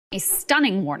A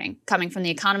stunning warning coming from the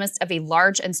economist of a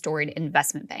large and storied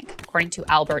investment bank. According to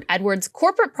Albert Edwards,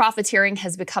 corporate profiteering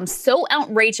has become so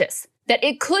outrageous that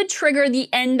it could trigger the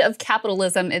end of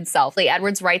capitalism itself.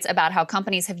 Edwards writes about how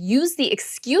companies have used the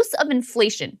excuse of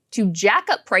inflation to jack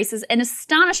up prices an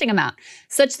astonishing amount,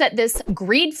 such that this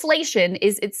greedflation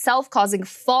is itself causing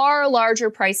far larger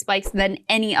price spikes than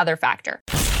any other factor.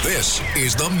 This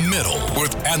is The Middle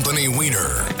with Anthony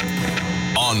Weiner.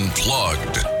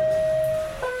 Unplugged.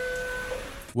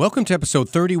 Welcome to episode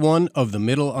 31 of The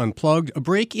Middle Unplugged, a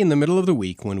break in the middle of the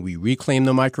week when we reclaim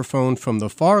the microphone from the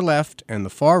far left and the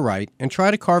far right and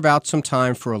try to carve out some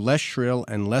time for a less shrill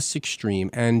and less extreme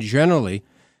and generally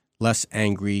less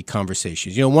angry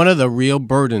conversations. You know, one of the real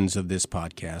burdens of this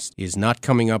podcast is not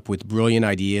coming up with brilliant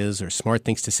ideas or smart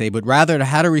things to say, but rather to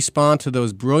how to respond to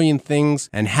those brilliant things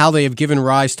and how they have given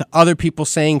rise to other people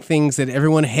saying things that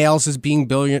everyone hails as being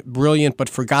brilliant, but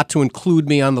forgot to include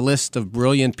me on the list of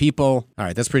brilliant people. All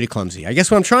right, that's pretty clumsy. I guess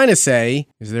what I'm trying to say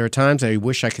is there are times I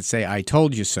wish I could say I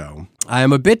told you so. I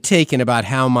am a bit taken about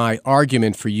how my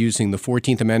argument for using the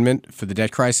 14th Amendment for the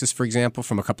debt crisis, for example,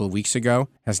 from a couple of weeks ago,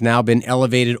 has now been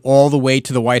elevated all the way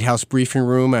to the White House briefing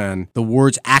room and the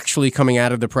words actually coming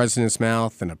out of the president's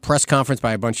mouth and a press conference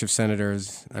by a bunch of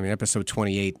senators. I mean, episode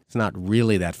 28 is not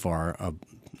really that far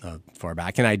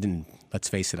back. And let's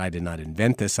face it, I did not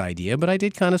invent this idea, but I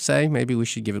did kind of say maybe we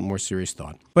should give it more serious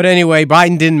thought. But anyway,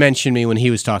 Biden didn't mention me when he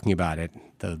was talking about it.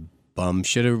 The bum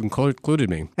should have included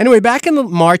me. Anyway, back in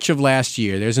March of last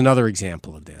year, there's another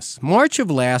example of this. March of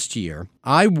last year,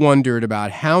 I wondered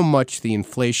about how much the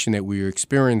inflation that we were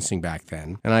experiencing back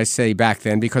then, and I say back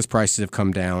then because prices have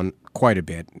come down quite a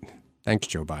bit, thanks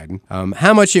Joe Biden,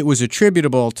 how much it was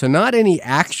attributable to not any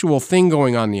actual thing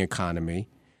going on in the economy,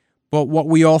 but what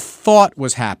we all thought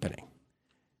was happening.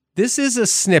 This is a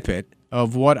snippet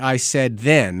of what I said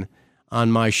then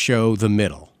on my show, The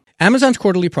Middle. Amazon's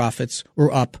quarterly profits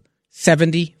were up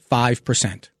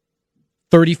 75%,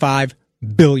 $35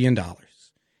 billion.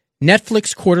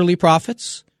 Netflix quarterly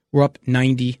profits were up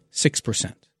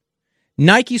 96%.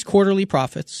 Nike's quarterly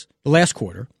profits, the last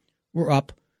quarter, were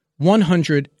up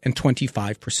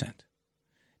 125%.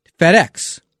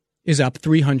 FedEx is up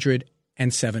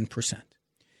 307%.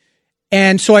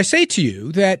 And so I say to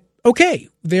you that, okay,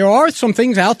 there are some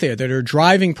things out there that are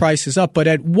driving prices up, but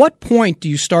at what point do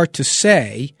you start to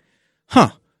say,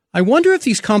 I wonder if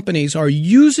these companies are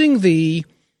using the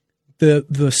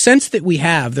sense that we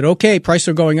have that, okay, prices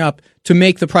are going up to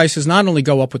make the prices not only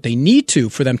go up what they need to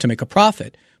for them to make a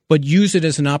profit, but use it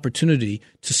as an opportunity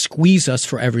to squeeze us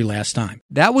for every last time.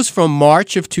 That was from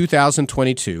March of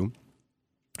 2022,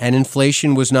 and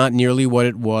inflation was not nearly what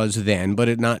it was then, but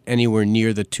it not anywhere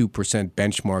near the 2%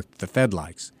 benchmark that the Fed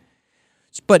likes.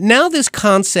 But now this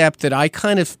concept that I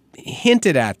kind of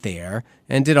hinted at there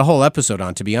and did a whole episode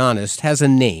on, to be honest, has a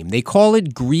name. They call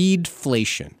it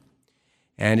greedflation,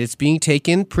 and it's being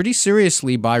taken pretty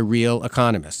seriously by real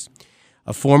economists.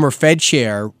 A former Fed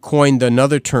chair coined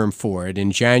another term for it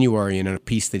in January in a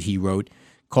piece that he wrote,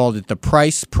 called it the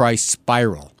price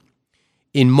spiral.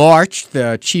 In March,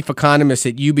 the chief economist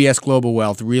at UBS Global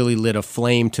Wealth really lit a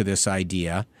flame to this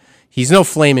idea. He's no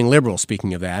flaming liberal,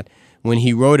 speaking of that, when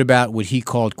he wrote about what he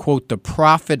called, quote, the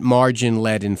profit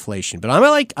margin-led inflation. But I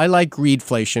like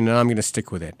greedflation, and I'm going to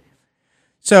stick with it.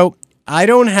 So I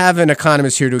don't have an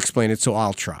economist here to explain it, so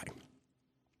I'll try.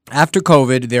 After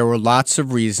COVID, there were lots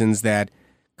of reasons that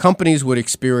companies would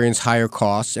experience higher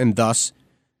costs and thus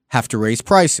have to raise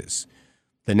prices.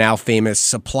 The now famous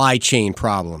supply chain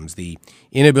problems, the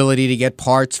inability to get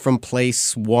parts from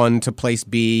place one to place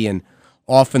B, and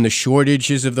often the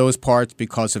shortages of those parts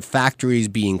because of factories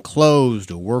being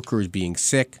closed or workers being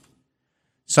sick.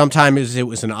 Sometimes it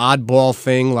was an oddball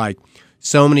thing, like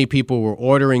so many people were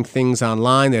ordering things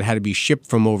online that had to be shipped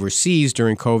from overseas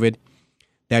during COVID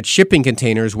that shipping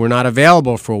containers were not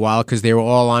available for a while because they were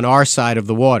all on our side of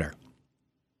the water.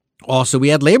 Also, we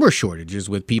had labor shortages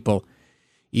with people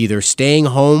either staying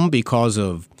home because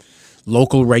of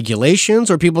local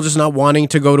regulations or people just not wanting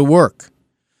to go to work.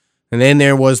 And then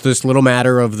there was this little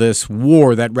matter of this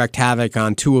war that wreaked havoc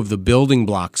on two of the building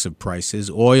blocks of prices,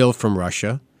 oil from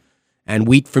Russia and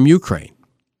wheat from Ukraine.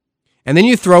 And then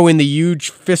you throw in the huge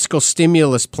fiscal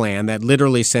stimulus plan that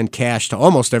literally sent cash to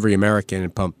almost every American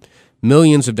and pumped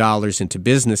millions of dollars into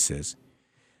businesses.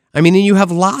 I mean, and you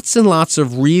have lots and lots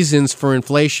of reasons for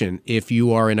inflation if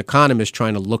you are an economist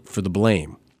trying to look for the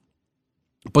blame.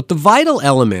 But the vital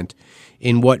element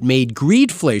in what made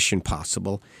greedflation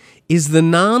possible is the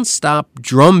nonstop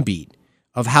drumbeat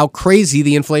of how crazy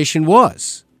the inflation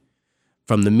was.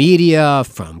 From the media,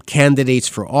 from candidates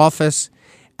for office,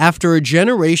 After a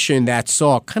generation that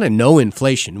saw kind of no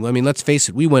inflation, I mean, let's face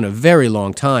it, we went a very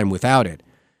long time without it.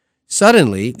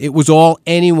 Suddenly, it was all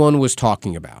anyone was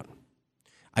talking about.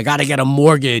 I got to get a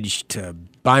mortgage to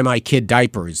buy my kid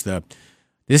diapers.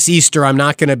 This Easter, I'm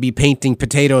not going to be painting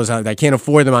potatoes. I can't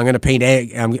afford them. I'm going to paint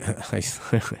eggs.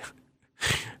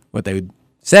 What they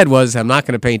said was, I'm not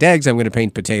going to paint eggs. I'm going to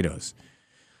paint potatoes.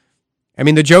 I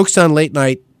mean, the jokes on late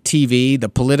night TV, the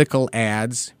political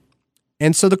ads.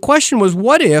 And so the question was,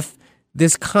 what if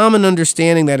this common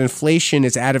understanding that inflation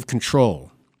is out of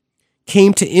control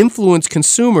came to influence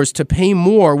consumers to pay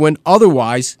more when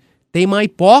otherwise they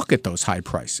might balk at those high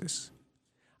prices?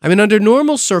 I mean, under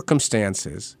normal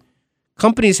circumstances,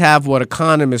 companies have what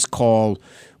economists call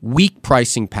weak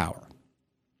pricing power,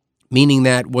 meaning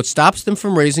that what stops them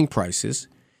from raising prices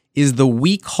is the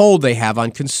weak hold they have on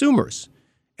consumers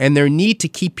and their need to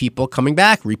keep people coming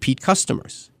back, repeat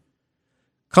customers.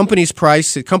 A company that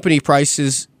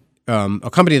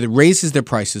raises their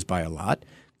prices by a lot,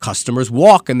 customers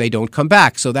walk and they don't come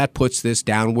back. So that puts this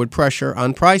downward pressure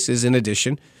on prices. In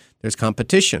addition, there's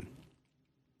competition.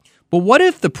 But what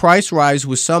if the price rise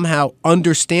was somehow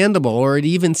understandable or it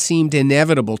even seemed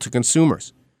inevitable to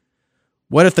consumers?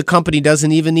 What if the company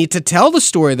doesn't even need to tell the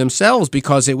story themselves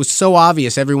because it was so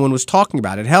obvious everyone was talking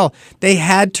about it? Hell, they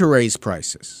had to raise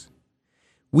prices.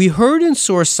 We heard and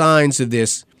saw signs of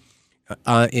this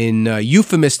in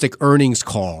euphemistic earnings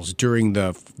calls during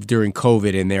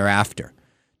COVID and thereafter.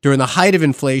 During the height of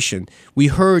inflation, we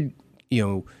heard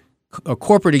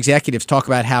corporate executives talk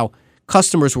about how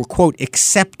customers were, quote,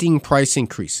 accepting price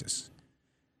increases.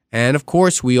 And of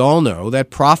course, we all know that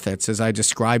profits, as I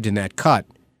described in that cut,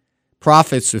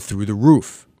 profits are through the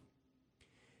roof.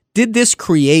 Did this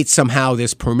create somehow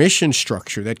this permission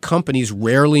structure that companies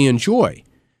rarely enjoy?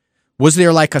 Was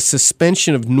there like a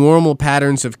suspension of normal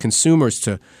patterns of consumers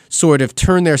to sort of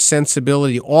turn their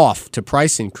sensibility off to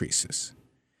price increases?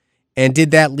 And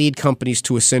did that lead companies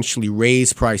to essentially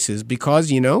raise prices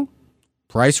because,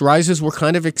 price rises were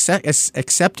kind of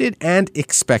accepted and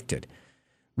expected?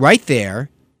 Right there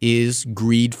is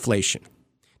greedflation.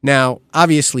 Now,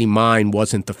 obviously, mine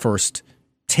wasn't the first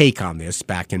take on this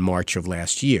back in March of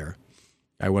last year.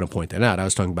 I want to point that out. I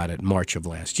was talking about it in March of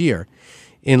last year.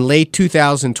 In late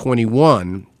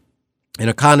 2021, an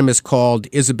economist called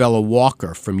Isabella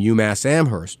Walker from UMass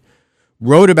Amherst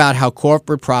wrote about how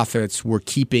corporate profits were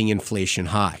keeping inflation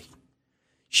high.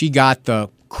 She got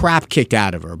the crap kicked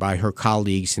out of her by her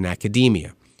colleagues in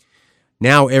academia.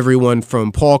 Now everyone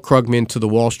from Paul Krugman to the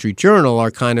Wall Street Journal are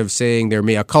kind of saying their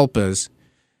mea culpas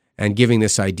and giving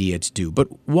this idea its due. But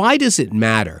why does it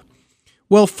matter?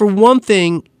 Well, for one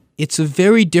thing, it's a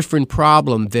very different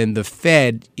problem than the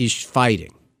Fed is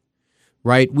fighting,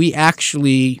 right?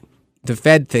 The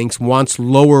Fed thinks wants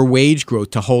lower wage growth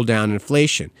to hold down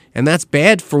inflation, and that's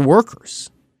bad for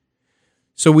workers.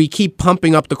 So we keep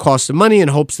pumping up the cost of money in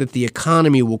hopes that the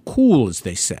economy will cool, as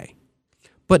they say.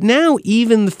 But now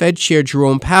even the Fed Chair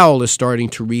Jerome Powell is starting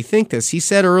to rethink this. He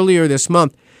said earlier this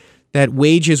month that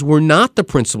wages were not the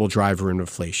principal driver in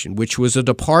inflation, which was a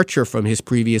departure from his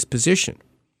previous position.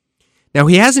 Now,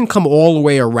 he hasn't come all the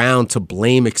way around to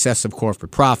blame excessive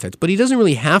corporate profits, but he doesn't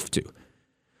really have to.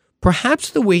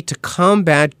 Perhaps the way to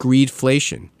combat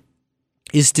greedflation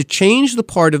is to change the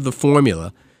part of the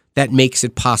formula that makes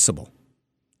it possible.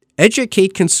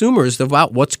 Educate consumers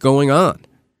about what's going on.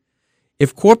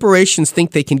 If corporations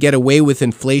think they can get away with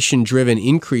inflation-driven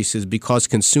increases because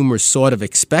consumers sort of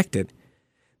expect it,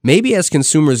 maybe as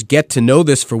consumers get to know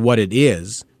this for what it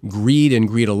is, greed and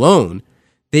greed alone,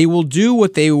 they will do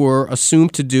what they were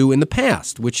assumed to do in the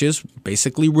past, which is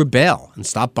basically rebel and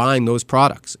stop buying those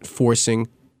products, forcing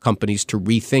companies to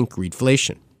rethink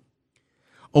greedflation.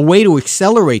 A way to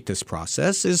accelerate this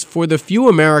process is for the few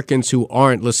Americans who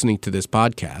aren't listening to this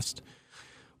podcast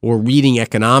or reading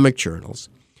economic journals,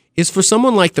 is for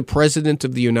someone like the President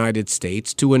of the United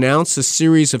States to announce a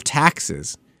series of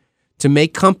taxes to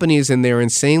make companies and their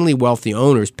insanely wealthy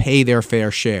owners pay their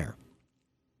fair share.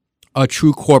 A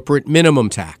true corporate minimum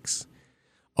tax,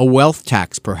 a wealth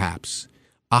tax perhaps,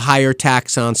 a higher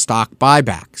tax on stock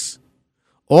buybacks.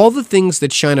 All the things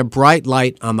that shine a bright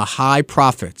light on the high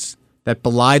profits that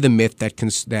belie the myth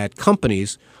that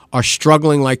companies are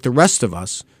struggling like the rest of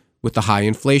us with the high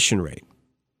inflation rate.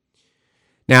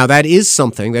 Now, that is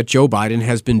something that Joe Biden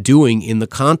has been doing in the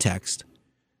context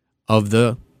of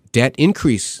the debt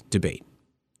increase debate.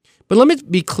 But let me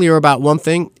be clear about one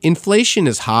thing. Inflation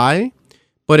is high,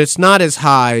 but it's not as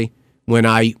high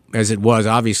as it was,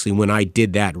 obviously, when I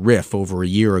did that riff over a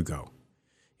year ago.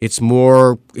 It's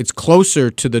closer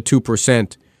to the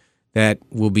 2% that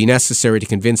will be necessary to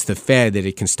convince the Fed that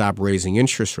it can stop raising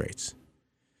interest rates.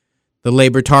 The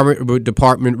Labor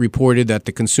Department reported that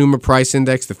the Consumer Price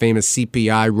Index, the famous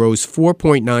CPI, rose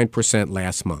 4.9%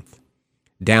 last month,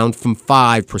 down from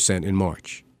 5% in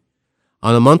March.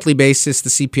 On a monthly basis, the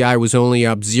CPI was only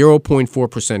up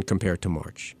 0.4% compared to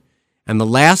March. And the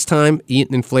last time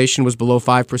inflation was below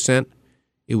 5%,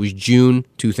 it was June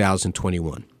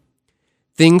 2021.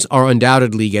 Things are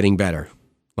undoubtedly getting better.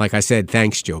 Like I said,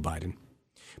 thanks, Joe Biden.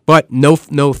 But no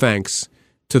thanks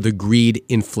to the greed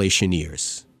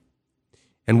inflationeers.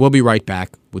 And we'll be right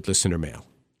back with Listener Mail.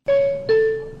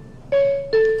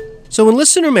 So in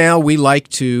Listener Mail, we like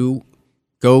to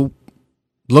go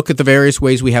look at the various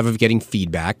ways we have of getting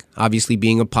feedback. Obviously,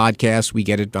 being a podcast, we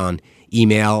get it on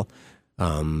email,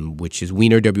 which is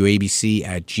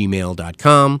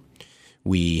wienerwabc@gmail.com.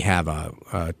 We have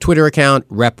a Twitter account,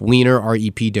 Rep Wiener,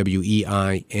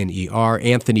 REPWEINER,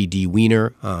 Anthony D.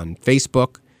 Wiener on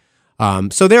Facebook.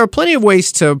 So there are plenty of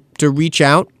ways to reach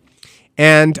out.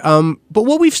 And but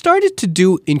what we've started to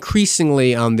do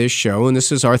increasingly on this show, and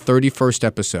this is our 31st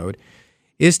episode,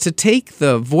 is to take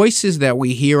the voices that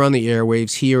we hear on the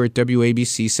airwaves here at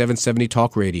WABC 770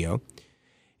 Talk Radio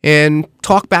and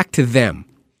talk back to them.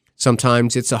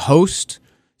 Sometimes it's a host,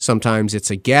 sometimes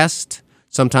it's a guest,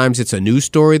 sometimes it's a news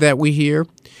story that we hear.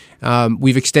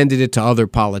 We've extended it to other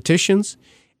politicians.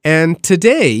 And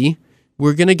today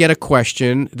we're going to get a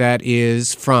question that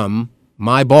is from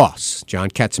my boss, John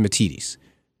Katzimatidis.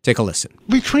 Take a listen.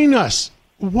 Between us,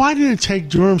 why did it take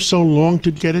Durham so long to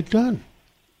get it done?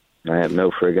 I have no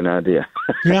friggin' idea.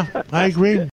 Yeah, I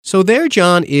agree. So there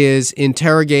John is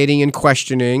interrogating and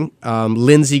questioning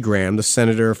Lindsey Graham, the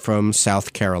senator from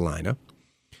South Carolina.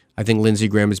 I think Lindsey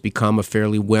Graham has become a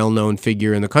fairly well-known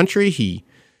figure in the country. He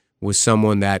was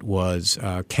someone that was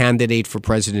a candidate for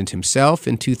president himself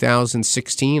in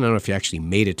 2016. I don't know if he actually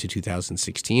made it to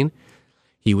 2016.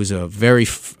 He was a very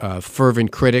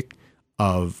fervent critic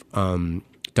of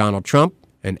Donald Trump,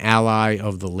 an ally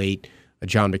of the late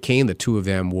John McCain. The two of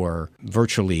them were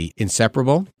virtually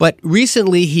inseparable. But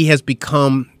recently he has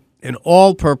become an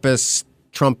all-purpose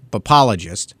Trump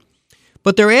apologist.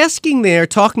 But they're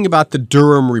talking about the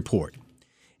Durham report.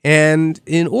 And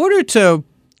in order to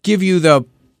give you the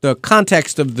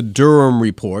context of the Durham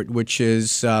report, which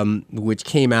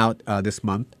came out this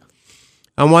month,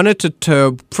 I wanted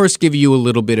to first give you a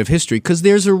little bit of history, because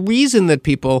there's a reason that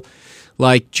people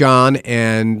like John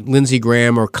and Lindsey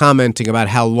Graham are commenting about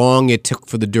how long it took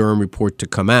for the Durham report to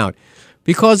come out,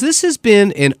 because this has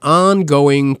been an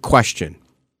ongoing question.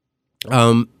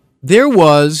 There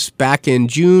was, back in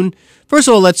June, first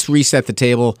of all, let's reset the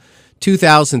table,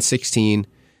 2016,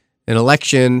 an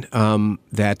election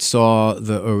that saw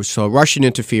Russian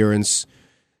interference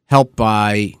helped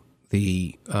by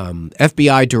the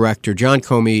FBI director, James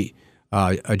Comey,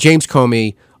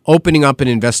 opening up an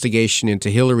investigation into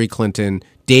Hillary Clinton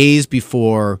days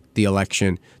before the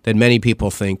election that many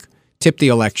people think tipped the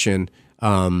election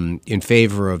in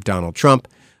favor of Donald Trump.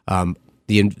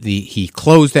 He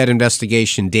closed that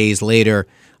investigation days later.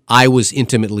 I was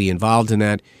intimately involved in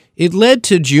that. It led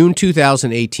to June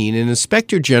 2018, an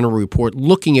Inspector General report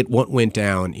looking at what went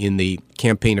down in the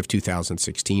campaign of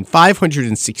 2016,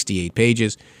 568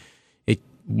 pages.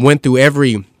 Went through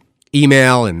every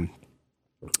email and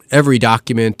every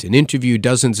document and interviewed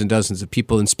dozens and dozens of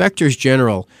people. Inspectors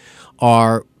General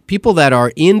are people that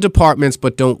are in departments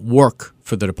but don't work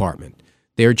for the department.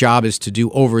 Their job is to do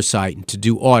oversight and to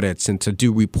do audits and to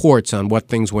do reports on what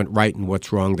things went right and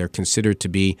what's wrong. They're considered to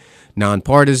be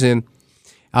nonpartisan.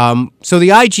 So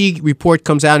the IG report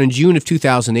comes out in June of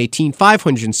 2018,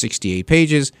 568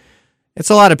 pages.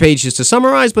 It's a lot of pages to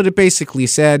summarize, but it basically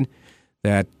said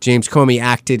that James Comey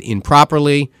acted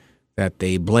improperly, that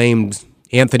they blamed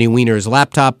Anthony Weiner's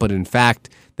laptop, but in fact,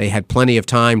 they had plenty of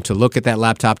time to look at that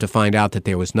laptop to find out that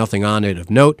there was nothing on it of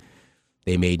note.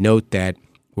 They made note that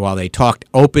while they talked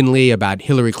openly about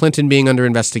Hillary Clinton being under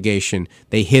investigation,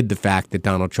 they hid the fact that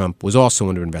Donald Trump was also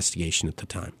under investigation at the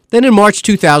time. Then in March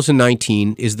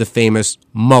 2019 is the famous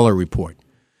Mueller report.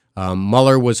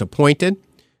 Mueller was appointed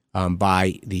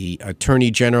by the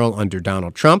Attorney General under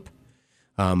Donald Trump.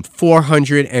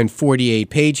 448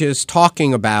 pages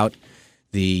talking about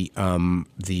the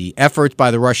efforts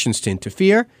by the Russians to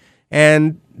interfere,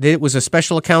 and it was a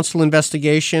special counsel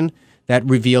investigation that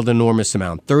revealed an enormous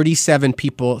amount. 37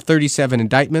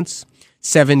 indictments,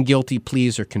 7 guilty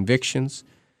pleas or convictions,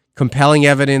 compelling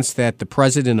evidence that the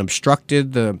president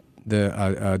obstructed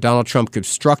Donald Trump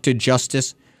obstructed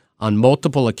justice on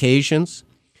multiple occasions,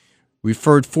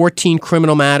 referred 14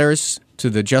 criminal matters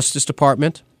to the Justice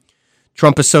Department.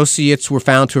 Trump associates were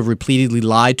found to have repeatedly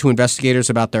lied to investigators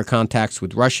about their contacts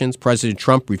with Russians. President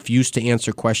Trump refused to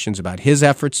answer questions about his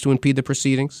efforts to impede the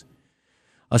proceedings.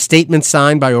 A statement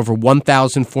signed by over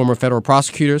 1,000 former federal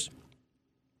prosecutors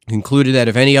concluded that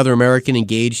if any other American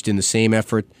engaged in the same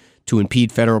effort to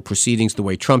impede federal proceedings the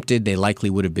way Trump did, they likely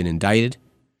would have been indicted.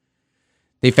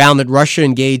 They found that Russia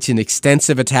engaged in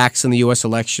extensive attacks on the U.S.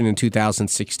 election in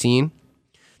 2016.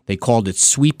 They called it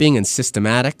sweeping and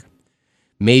systematic.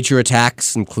 Major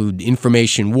attacks include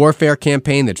information warfare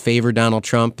campaign that favored Donald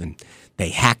Trump, and they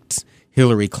hacked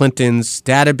Hillary Clinton's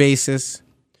databases.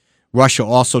 Russia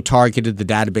also targeted the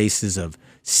databases of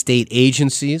state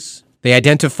agencies.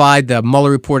 The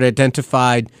Mueller report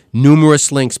identified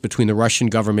numerous links between the Russian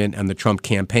government and the Trump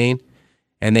campaign,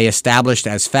 and they established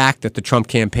as fact that the Trump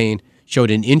campaign showed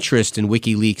an interest in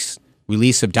WikiLeaks'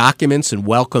 release of documents and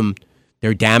welcomed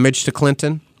their damage to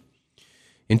Clinton.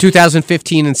 In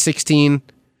 2015 and 16,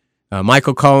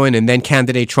 Michael Cohen and then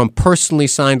candidate Trump personally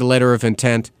signed a letter of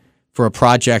intent for a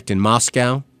project in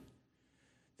Moscow.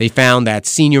 They found that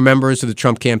senior members of the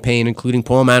Trump campaign, including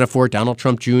Paul Manafort, Donald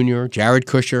Trump Jr., Jared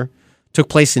Kushner, took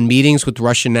place in meetings with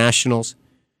Russian nationals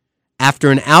after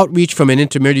an outreach from an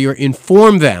intermediary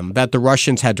informed them that the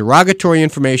Russians had derogatory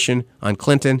information on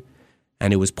Clinton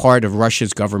and it was part of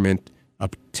Russia's government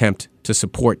attempt to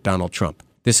support Donald Trump.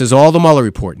 This is all the Mueller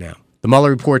report now. The Mueller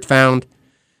report found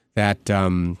that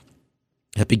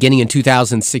beginning in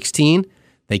 2016,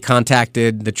 they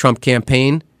contacted the Trump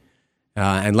campaign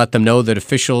and let them know that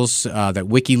officials that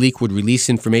WikiLeaks would release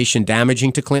information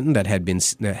damaging to Clinton that had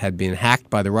been hacked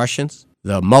by the Russians.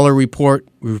 The Mueller report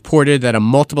reported that on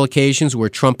multiple occasions where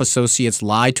Trump associates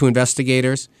lied to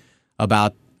investigators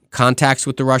about contacts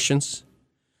with the Russians.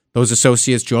 Those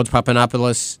associates, George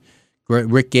Papadopoulos,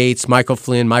 Rick Gates, Michael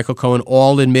Flynn, Michael Cohen,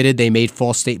 all admitted they made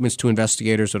false statements to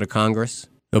investigators or to Congress.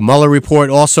 The Mueller report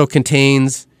also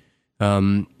contains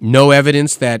no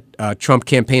evidence that Trump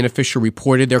campaign official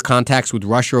reported their contacts with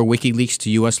Russia or WikiLeaks to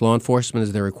U.S. law enforcement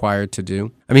as they're required to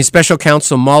do. Special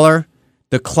counsel Mueller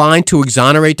declined to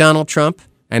exonerate Donald Trump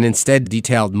and instead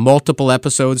detailed multiple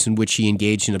episodes in which he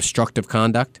engaged in obstructive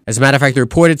conduct. As a matter of fact, the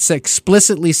report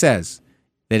explicitly says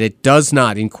that it does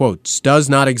not, in quotes, does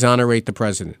not exonerate the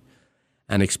president,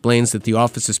 and explains that the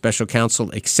Office of Special Counsel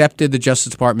accepted the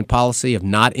Justice Department policy of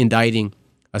not indicting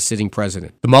a sitting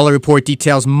president. The Mueller report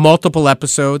details multiple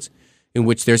episodes in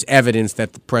which there's evidence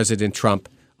that President Trump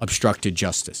obstructed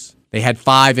justice. They had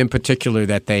 5 in particular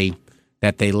that they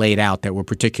laid out that were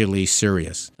particularly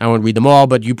serious. I won't read them all,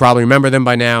 but you probably remember them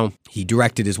by now. He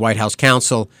directed his White House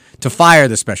counsel to fire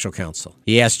the special counsel.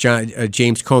 He asked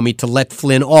James Comey to let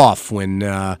Flynn off when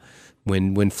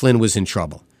Flynn was in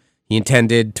trouble. He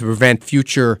intended to prevent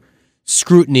future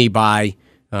scrutiny by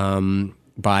limiting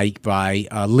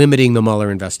the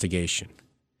Mueller investigation.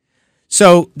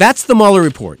 So that's the Mueller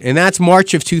report, and that's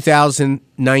March of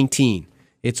 2019.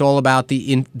 It's all about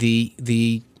the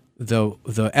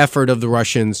effort of the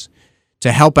Russians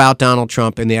to help out Donald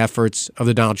Trump and the efforts of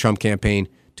the Donald Trump campaign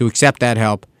to accept that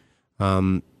help.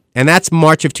 And that's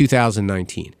March of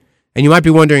 2019. And you might be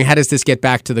wondering, how does this get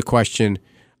back to the question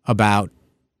about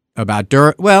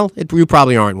Durham? Well, you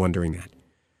probably aren't wondering that.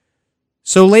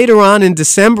 So later on in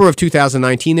December of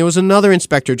 2019, there was another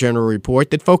Inspector General report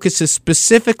that focuses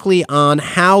specifically on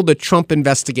how the Trump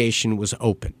investigation was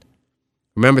opened.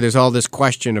 Remember, there's all this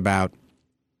question about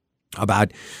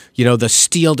the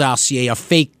Steele dossier, a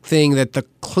fake thing that the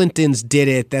Clintons did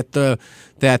it,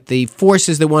 that the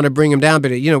forces that want to bring him down,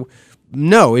 but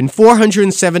no, in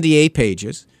 478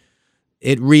 pages,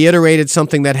 it reiterated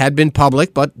something that had been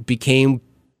public but became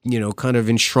kind of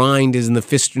enshrined in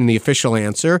the official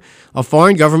answer. A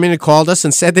foreign government had called us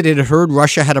and said that it had heard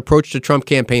Russia had approached a Trump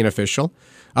campaign official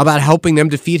about helping them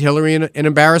defeat Hillary and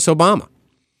embarrass Obama.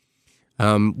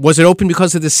 Was it open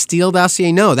because of the Steele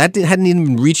dossier? No, that hadn't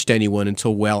even reached anyone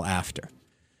until well after.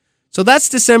 So that's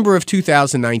December of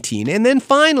 2019. And then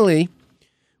finally,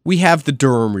 we have the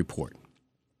Durham report.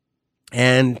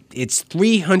 And it's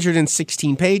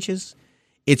 316 pages.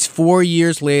 It's 4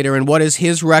 years later. And what is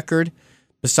his record?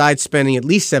 Besides spending at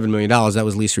least $7 million, that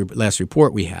was the last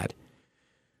report we had.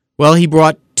 Well, he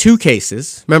brought 2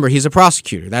 cases. Remember, he's a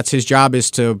prosecutor. That's his job,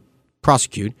 is to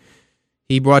prosecute.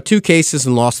 He brought 2 cases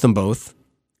and lost them both.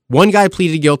 One guy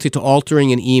pleaded guilty to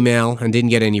altering an email and didn't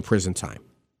get any prison time.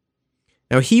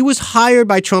 Now, he was hired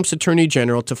by Trump's attorney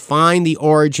general to find the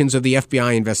origins of the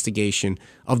FBI investigation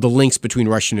of the links between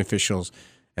Russian officials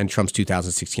and Trump's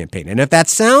 2006 campaign. And if that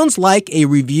sounds like a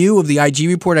review of the IG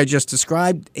report I just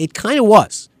described, it kind of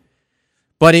was.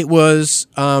 But it was,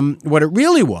 what it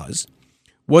really was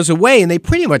a way, and they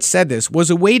pretty much said this, was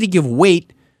a way to give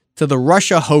weight to the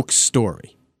Russia hoax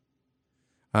story.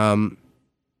 Now,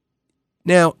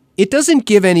 it doesn't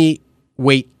give any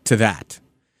weight to that.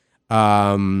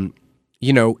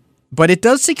 but it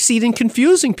does succeed in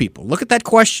confusing people. Look at that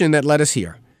question that led us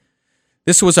here.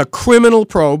 This was a criminal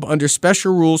probe under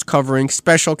special rules covering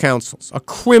special counsels. A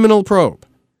criminal probe.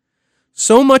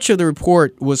 So much of the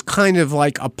report was kind of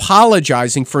like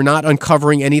apologizing for not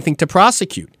uncovering anything to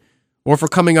prosecute, or for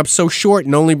coming up so short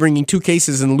and only bringing 2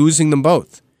 cases and losing them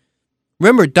both.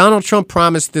 Remember, Donald Trump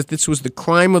promised that this was the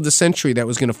crime of the century that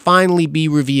was going to finally be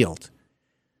revealed.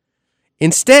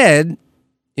 Instead,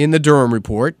 in the Durham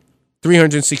report,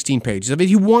 316 pages of it,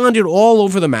 he wandered all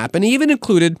over the map, and he even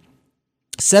included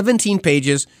 17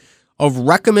 pages of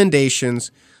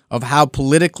recommendations of how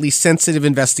politically sensitive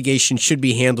investigations should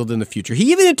be handled in the future.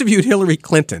 He even interviewed Hillary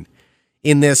Clinton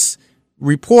in this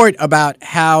report about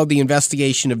how the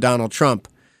investigation of Donald Trump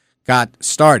got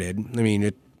started. I mean,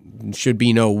 it should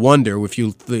be no wonder if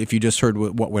you just heard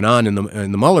what went on in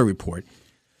the Mueller report.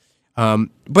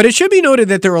 But it should be noted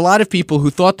that there are a lot of people who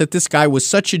thought that this guy was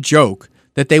such a joke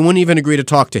that they wouldn't even agree to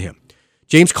talk to him.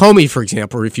 James Comey, for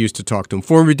example, refused to talk to him.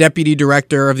 Former Deputy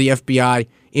Director of the FBI,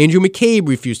 Andrew McCabe,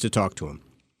 refused to talk to him.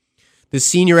 The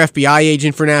senior FBI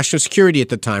agent for national security at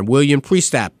the time, William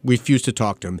Priestap, refused to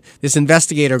talk to him. This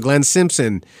investigator, Glenn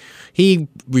Simpson, he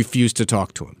refused to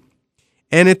talk to him.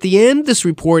 And at the end, this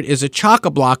report is a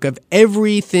chock-a-block of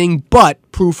everything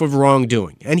but proof of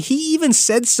wrongdoing. And he even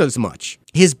said so much.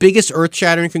 His biggest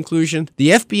earth-shattering conclusion,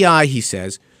 the FBI, he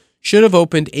says, should have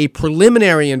opened a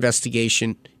preliminary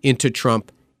investigation into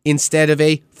Trump instead of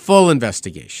a full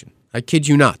investigation. I kid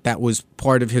you not. That was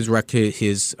part of his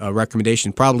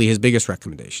recommendation, probably his biggest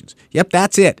recommendations. Yep,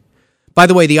 that's it. By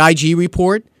the way, the IG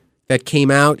report that came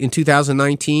out in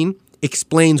 2019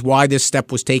 explains why this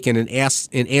step was taken and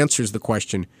answers the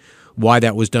question why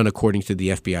that was done according to the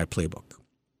FBI playbook.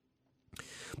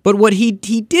 But what he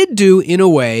did do, in a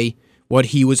way, what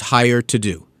he was hired to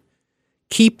do.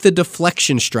 Keep the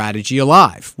deflection strategy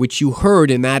alive, which you heard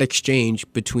in that exchange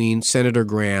between Senator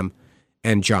Graham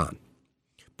and John.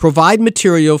 Provide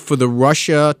material for the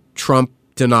Russia-Trump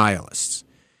denialists.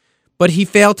 But he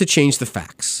failed to change the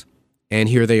facts. And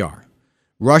here they are.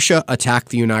 Russia attacked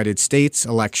the United States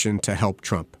election to help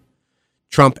Trump.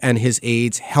 Trump and his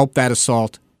aides helped that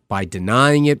assault by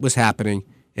denying it was happening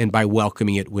and by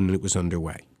welcoming it when it was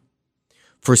underway.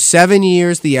 For 7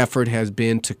 years, the effort has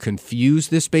been to confuse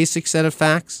this basic set of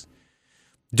facts.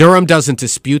 Durham doesn't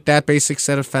dispute that basic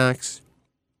set of facts.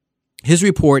 His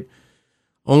report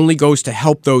only goes to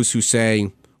help those who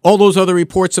say, all those other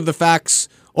reports of the facts,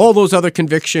 all those other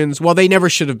convictions, well, they never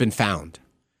should have been found.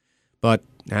 But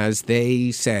as they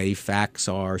say, facts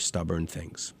are stubborn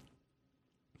things.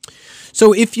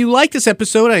 So if you like this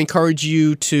episode, I encourage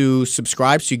you to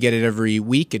subscribe so you get it every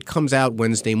week. It comes out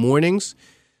Wednesday mornings.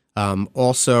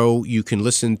 Also, you can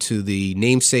listen to the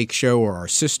namesake show or our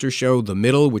sister show, The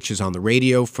Middle, which is on the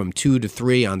radio from 2 to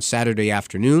 3 on Saturday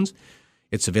afternoons.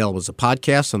 It's available as a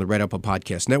podcast on the Red Apple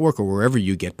Podcast Network or wherever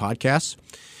you get podcasts.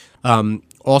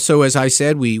 Also, as I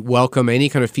said, we welcome any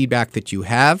kind of feedback that you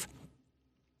have.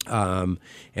 And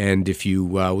if you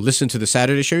listen to the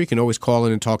Saturday show, you can always call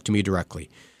in and talk to me directly.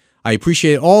 I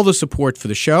appreciate all the support for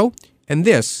the show, and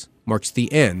this marks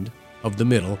the end of The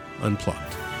Middle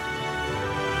Unplugged.